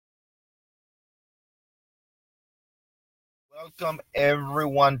Welcome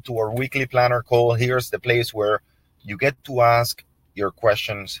everyone to our weekly planner call. Here's the place where you get to ask your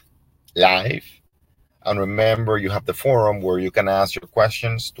questions live. And remember, you have the forum where you can ask your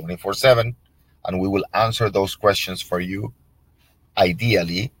questions 24/7, and we will answer those questions for you,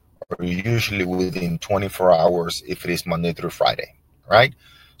 ideally, or usually within 24 hours if it is Monday through Friday, right?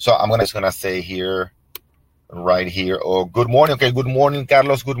 So I'm gonna say here, right here. Oh, good morning. Okay, good morning,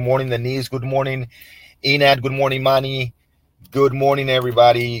 Carlos. Good morning, Denise. Good morning, Inad. Good morning, Manny. Good morning,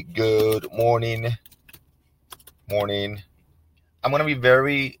 everybody. Good morning. Morning. I'm going to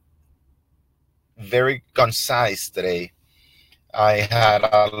be very concise today. I had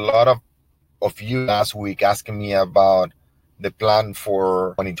a lot of you last week asking me about the plan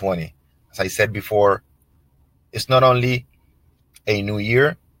for 2020. As I said before, it's not only a new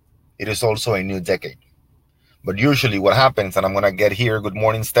year, it is also a new decade. But usually what happens, and I'm going to get here, good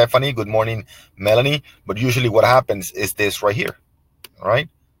morning, Stephanie, good morning, Melanie, but usually what happens is this right here, all right?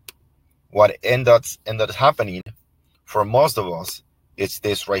 What ended up happening for most of us, it's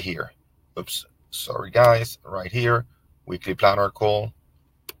this right here. Oops, sorry guys, right here, weekly planner call.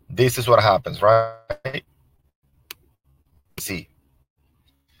 This is what happens, right? See,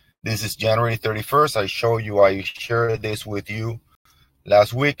 this is January 31st. I shared this with you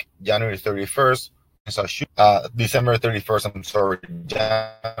last week, January 31st. So December 31st, I'm sorry,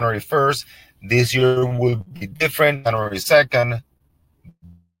 January 1st. This year will be different. January 2nd,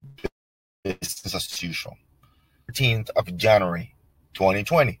 business as usual. 13th of January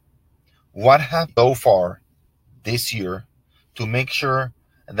 2020. What happened so far this year to make sure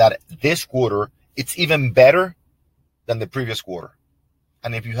that this quarter it's even better than the previous quarter?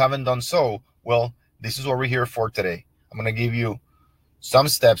 And if you haven't done so, well, this is what we're here for today. I'm going to give you some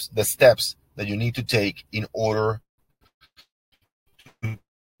steps, the steps that you need to take in order to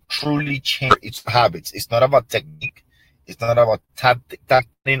truly change its habits. It's not about technique. It's not about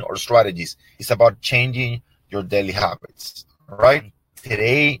tactics or strategies. It's about changing your daily habits, right?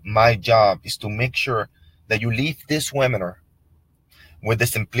 Today, my job is to make sure that you leave this webinar with the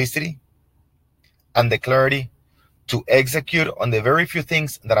simplicity and the clarity to execute on the very few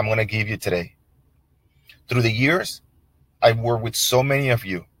things that I'm going to give you today. Through the years, I've worked with so many of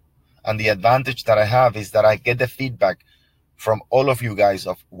you, and the advantage that I have is that I get the feedback from all of you guys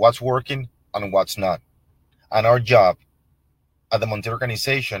of what's working and what's not. And our job at the Montiel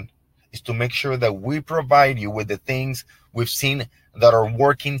organization is to make sure that we provide you with the things we've seen that are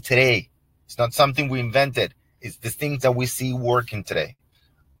working today. It's not something we invented. It's the things that we see working today.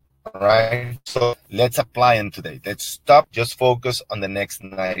 All right. So let's apply them today. Let's stop, just focus on the next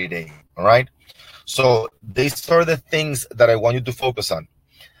 90 days. All right. So these are the things that I want you to focus on.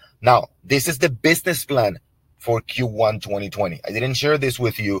 Now, this is the business plan for Q1 2020. I didn't share this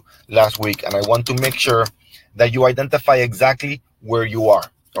with you last week, and I want to make sure that you identify exactly where you are.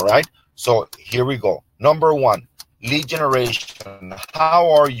 All right. So here we go. Number one, lead generation. How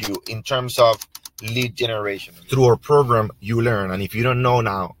are you in terms of lead generation? Through our program, you learn. And if you don't know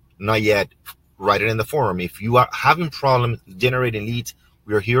now, not yet, write it in the forum. If you are having problems generating leads,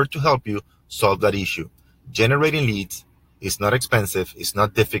 we are here to help you solve that issue. Generating leads is not expensive, it's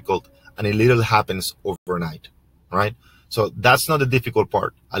not difficult, and it literally happens overnight, right? So that's not the difficult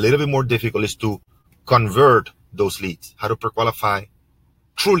part. A little bit more difficult is to convert those leads, how to pre-qualify,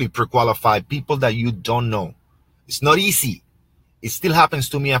 truly pre-qualify people that you don't know. It's not easy. It still happens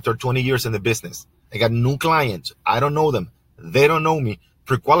to me after 20 years in the business. I got new clients. I don't know them. They don't know me.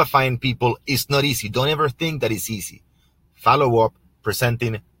 Pre-qualifying people is not easy. Don't ever think that it's easy. Follow up,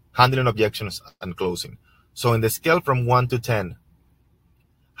 presenting, handling objections, and closing. So in the scale from 1 to 10,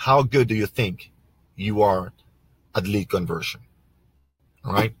 how good do you think you are at lead conversion?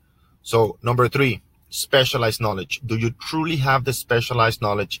 All right. So number 3, specialized knowledge. Do you truly have the specialized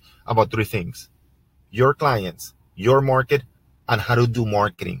knowledge about 3 things? Your clients, your market, and how to do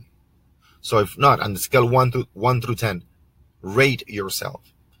marketing. So if not, on the scale 1 through 10, rate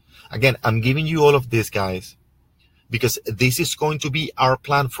yourself. Again, I'm giving you all of this, guys, because this is going to be our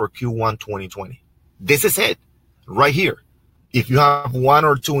plan for Q1 2020. This is it right here. If you have 1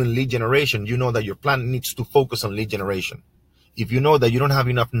 or 2 in lead generation, you know that your plan needs to focus on lead generation. If you know that you don't have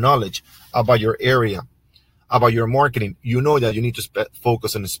enough knowledge about your area, about your marketing, you know that you need to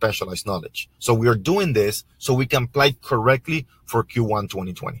focus on specialized knowledge. So we are doing this so we can apply correctly for Q1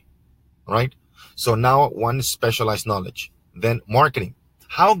 2020, right? So now 1 specialized knowledge, then marketing.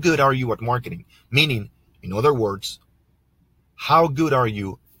 How good are you at marketing? Meaning, in other words, how good are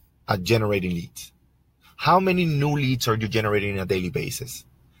you at generating leads? How many new leads are you generating on a daily basis?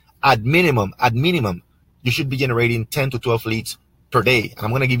 At minimum, you should be generating 10 to 12 leads per day. And I'm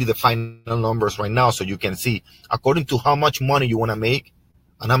going to give you the final numbers right now so you can see according to how much money you want to make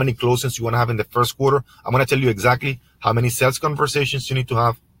and how many closings you want to have in the first quarter. I'm going to tell you exactly how many sales conversations you need to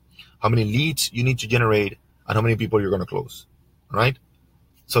have, how many leads you need to generate, and how many people you're going to close. All right?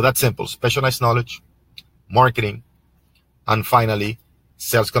 So that's simple. Specialized knowledge, marketing, and finally,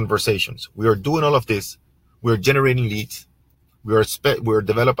 sales conversations. We are doing all of this. We're generating leads. We're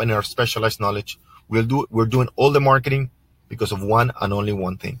developing our specialized knowledge. We're doing all the marketing because of one and only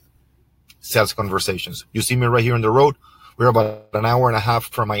one thing: sales conversations. You see me right here on the road. We're about an hour and a half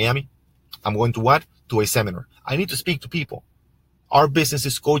from Miami. I'm going to what? To a seminar. I need to speak to people. Our business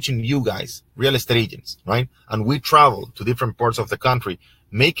is coaching you guys, real estate agents, right? And we travel to different parts of the country,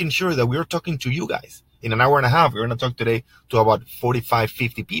 making sure that we're talking to you guys. In an hour and a half, we're going to talk today to about 45,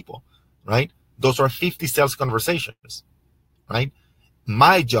 50 people, right? Those are 50 sales conversations, right?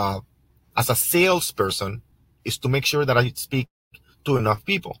 My job as a salesperson is to make sure that I speak to enough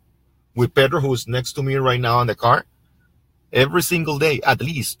people. With Pedro, who's next to me right now in the car, every single day, at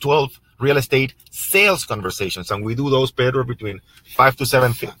least 12 real estate sales conversations. And we do those, Pedro, between 5 to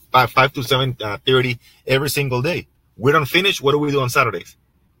 7:30 every single day. We don't finish. What do we do on Saturdays?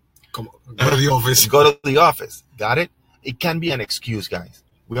 Go to the office. Go to the office. Got it? It can be an excuse, guys.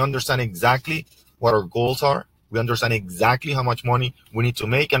 We understand exactly what our goals are. We understand exactly how much money we need to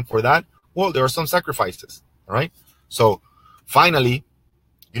make. And for that, well, there are some sacrifices. All right? So finally,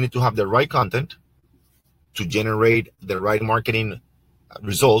 you need to have the right content to generate the right marketing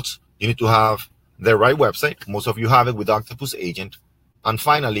results. You need to have the right website. Most of you have it with Octopus Agent. And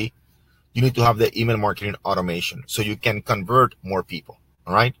finally, you need to have the email marketing automation so you can convert more people.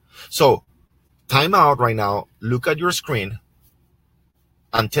 All right. So time out right now. Look at your screen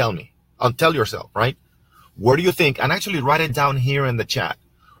and tell me, and tell yourself, right? Where do you think, and actually write it down here in the chat.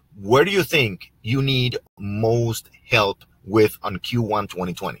 Where do you think you need most help with on Q1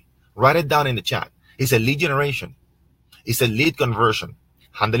 2020? Write it down in the chat. Is it lead generation? Is it lead conversion?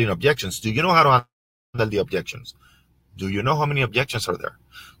 Handling objections. Do you know how to handle the objections? Do you know how many objections are there?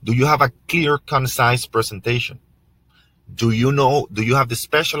 Do you have a clear, concise presentation? Do you have the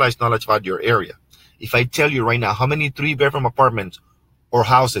specialized knowledge about your area? If I tell you right now how many 3-bedroom apartments or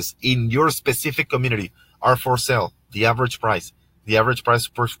houses in your specific community are for sale, the average price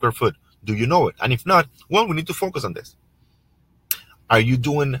per square foot, do you know it? And if not, well, we need to focus on this. Are you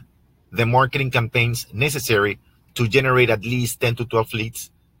doing the marketing campaigns necessary to generate at least 10 to 12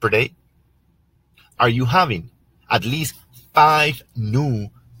 leads per day? Are you having at least 5 new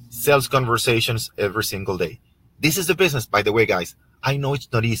sales conversations every single day? This is the business, by the way, guys. I know it's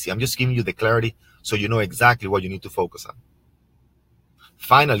not easy. I'm just giving you the clarity so you know exactly what you need to focus on.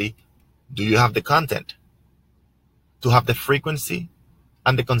 Finally, do you have the content to have the frequency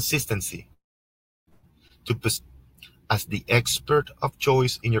and the consistency to as the expert of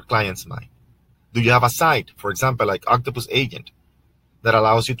choice in your client's mind? Do you have a site, for example, like Octopus Agent, that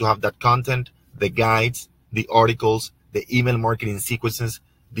allows you to have that content, the guides, the articles, the email marketing sequences,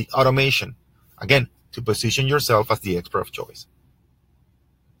 the automation, again, to position yourself as the expert of choice?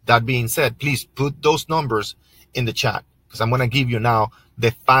 That being said, please put those numbers in the chat because I'm going to give you now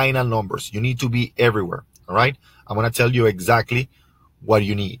the final numbers. You need to be everywhere, all right? I'm going to tell you exactly what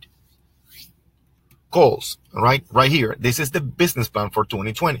you need. Calls, all right? Right here. This is the business plan for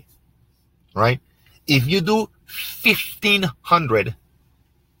 2020, right? If you do 1,500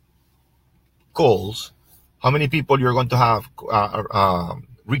 calls, how many people you're going to have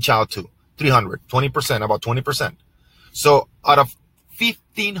reach out to? 300, 20%, about 20%. So out of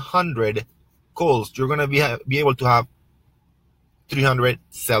 1,500 calls, you're going to be able to have 300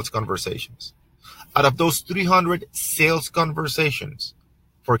 sales conversations. Out of those 300 sales conversations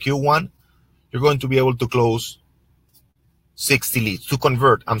for Q1, you're going to be able to close 60 leads, to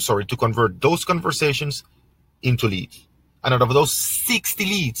convert those conversations into leads. And out of those 60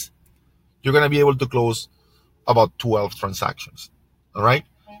 leads, you're going to be able to close about 12 transactions. All right.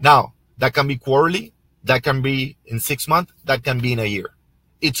 Now, that can be quarterly, that can be in 6 months, that can be in a year.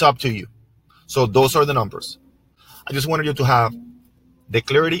 It's up to you. So those are the numbers. I just wanted you to have the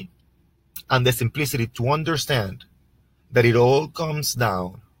clarity and the simplicity to understand that it all comes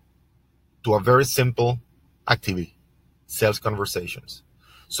down to a very simple activity: sales conversations.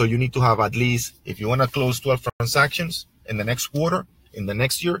 So you need to have at least, if you want to close 12 transactions in the next quarter, in the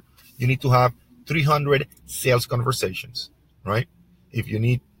next year, you need to have 300 sales conversations, right? If you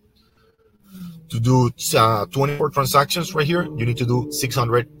need to do 24 transactions right here, you need to do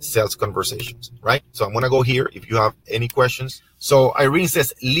 600 sales conversations, right? So I'm going to go here if you have any questions. So Irene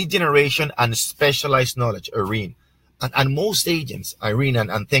says lead generation and specialized knowledge, Irene. And most agents, Irene,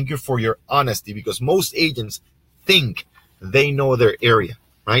 and thank you for your honesty, because most agents think they know their area,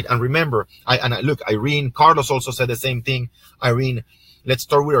 right? And remember, look, Irene, Carlos also said the same thing. Irene, let's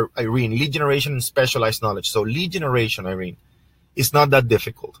start with Irene, lead generation and specialized knowledge. So lead generation, Irene, is not that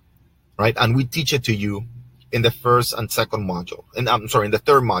difficult, right? And we teach it to you in the first and second module, and I'm sorry, in the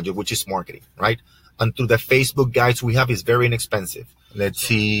third module, which is marketing, right? And through the Facebook guides we have is very inexpensive. Let's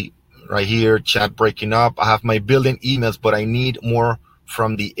see right here, chat breaking up. I have my building emails, but I need more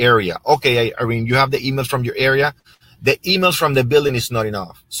from the area. Okay, Irene, you have the emails from your area. The emails from the building is not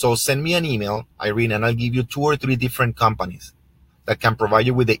enough. So send me an email, Irene, and I'll give you 2 or 3 different companies that can provide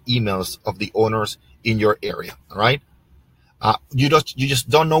you with the emails of the owners in your area. All right. You just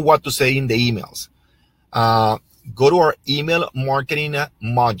don't know what to say in the emails. Go to our email marketing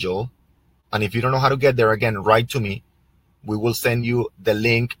module. And if you don't know how to get there, again, write to me. We will send you the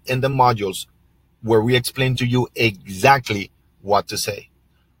link in the modules where we explain to you exactly what to say.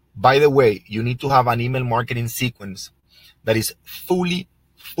 By the way, you need to have an email marketing sequence that is fully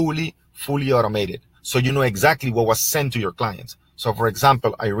automated. So you know exactly what was sent to your clients. So for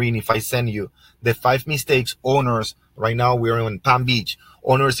example, Irene, if I send you the 5 mistakes owners, right now we're in Palm Beach,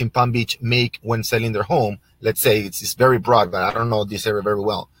 owners in Palm Beach make when selling their home. Let's say it's very broad, but I don't know this area very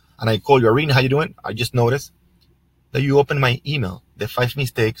well. And I call you, Irene, how you doing? I just noticed that you opened my email, the 5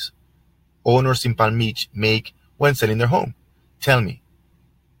 mistakes owners in Palm Beach make when selling their home. Tell me,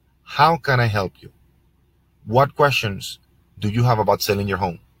 how can I help you? What questions do you have about selling your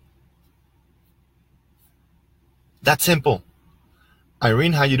home? That's simple.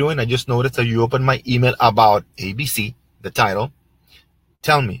 Irene, how you doing? I just noticed that you opened my email about ABC, the title.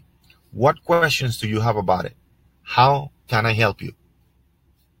 Tell me, what questions do you have about it? How can I help you?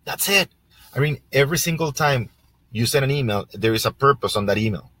 That's it. I mean, every single time you send an email, there is a purpose on that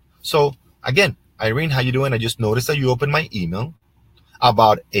email. So again, Irene, how you doing? I just noticed that you opened my email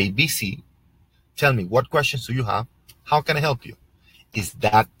about ABC. Tell me, what questions do you have? How can I help you? It's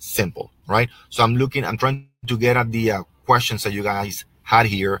that simple, right? So I'm trying to get at the questions that you guys had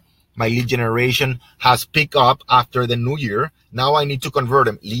here. My lead generation has picked up after the new year. Now I need to convert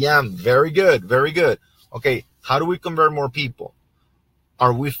them. Liam, very good, very good. Okay, how do we convert more people?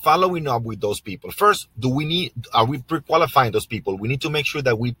 Are we following up with those people? First, are we pre-qualifying those people? We need to make sure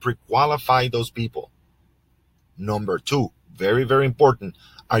that we pre-qualify those people. Number 2, very, very important.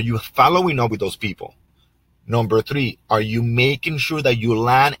 Are you following up with those people? Number 3, are you making sure that you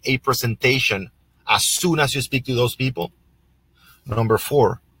land a presentation as soon as you speak to those people? Number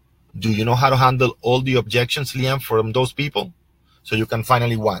 4, do you know how to handle all the objections, Liam, from those people? So you can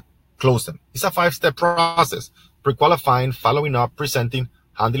finally what? Close them. It's a 5-step process. Pre-qualifying, following up, presenting,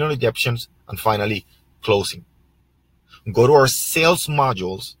 handling objections, and finally closing. Go to our sales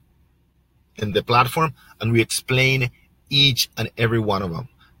modules in the platform and we explain each and every one of them.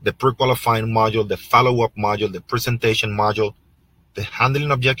 The pre-qualifying module, the follow-up module, the presentation module, the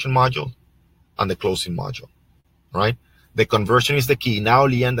handling objection module, and the closing module, right? The conversion is the key. Now,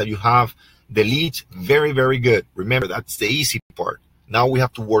 Liam, that you have the leads, very, very good. Remember, that's the easy part. Now we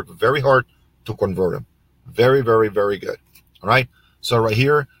have to work very hard to convert them. Very, very, very good. All right. So right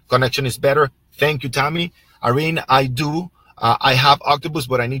here, connection is better. Thank you, Tammy. Irene, I have Octopus,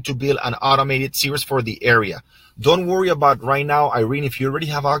 but I need to build an automated series for the area. Don't worry about right now, Irene. If you already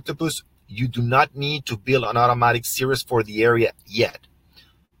have Octopus, you do not need to build an automatic series for the area yet.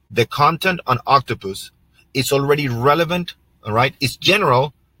 The content on Octopus is already relevant. All right. It's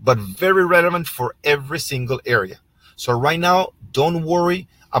general, but very relevant for every single area. So right now, don't worry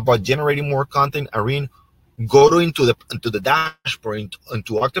about generating more content, Irene. Go into the dashboard,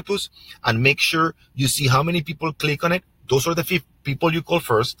 into Octopus, and make sure you see how many people click on it. Those are the people you call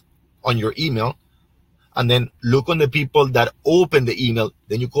first on your email. And then look on the people that open the email.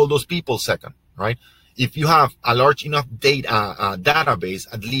 Then you call those people second, right? If you have a large enough database,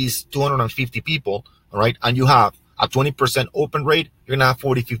 at least 250 people, all right, and you have a 20% open rate, you're going to have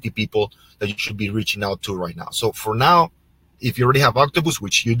 40, 50 people that you should be reaching out to right now. So for now, if you already have Octopus,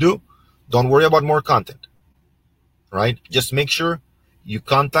 which you do, don't worry about more content, right? Just make sure you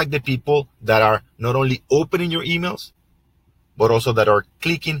contact the people that are not only opening your emails, but also that are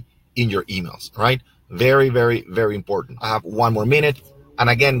clicking in your emails, right? Very, very, very important. I have 1 more minute. And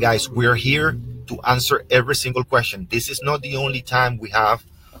again, guys, we're here to answer every single question. This is not the only time we have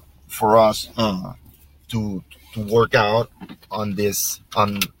for us to work out on this,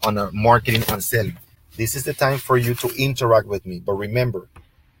 on our marketing and selling. This is the time for you to interact with me. But remember,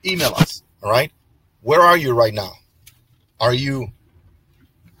 email us, all right? Where are you right now? Are you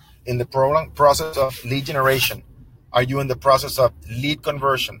in the process of lead generation? Are you in the process of lead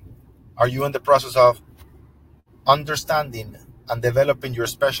conversion? Are you in the process of understanding and developing your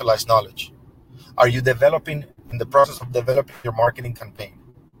specialized knowledge? Are you developing in the process of developing your marketing campaign?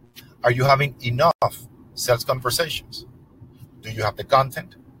 Are you having enough sales conversations? Do you have the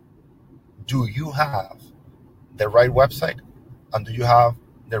content? Do you have the right website? And do you have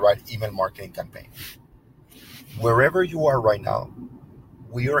the right email marketing campaign? Wherever you are right now,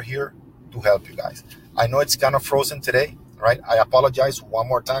 we are here to help you guys. I know it's kind of frozen today, right? I apologize one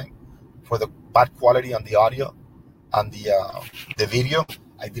more time for the bad quality on the audio and the video.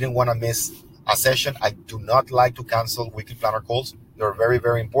 I didn't want to miss a session. I do not like to cancel weekly planner calls. They're very,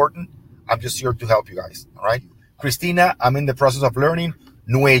 very important. I'm just here to help you guys. All right. Christina, I'm in the process of learning.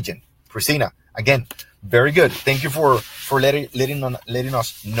 New agent. Christina, again, very good. Thank you for letting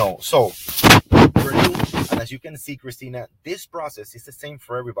us know. So we're new, and as you can see, Christina, this process is the same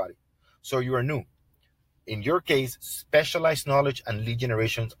for everybody. So you are new. In your case, specialized knowledge and lead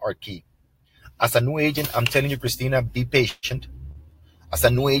generations are key. As a new agent, I'm telling you, Christina, be patient. As a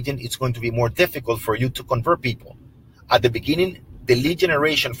new agent, it's going to be more difficult for you to convert people. At the beginning, the lead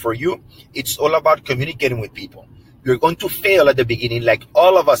generation for you, it's all about communicating with people. You're going to fail at the beginning like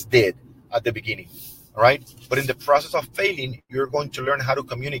all of us did at the beginning, all right? But in the process of failing, you're going to learn how to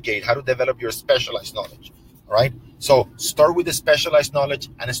communicate, how to develop your specialized knowledge, all right? So start with the specialized knowledge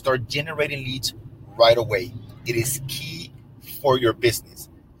and start generating leads right away. It is key for your business.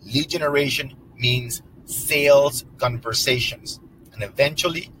 Lead generation means sales conversations. And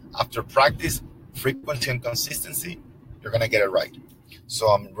eventually, after practice, frequency, and consistency, you're gonna get it right. So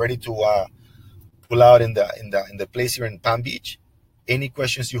I'm ready to pull out in the place here in Palm Beach. Any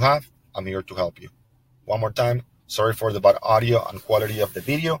questions you have, I'm here to help you. One more time, sorry for the bad audio and quality of the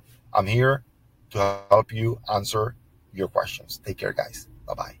video. I'm here to help you answer your questions. Take care, guys.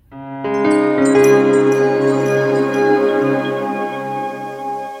 Bye-bye.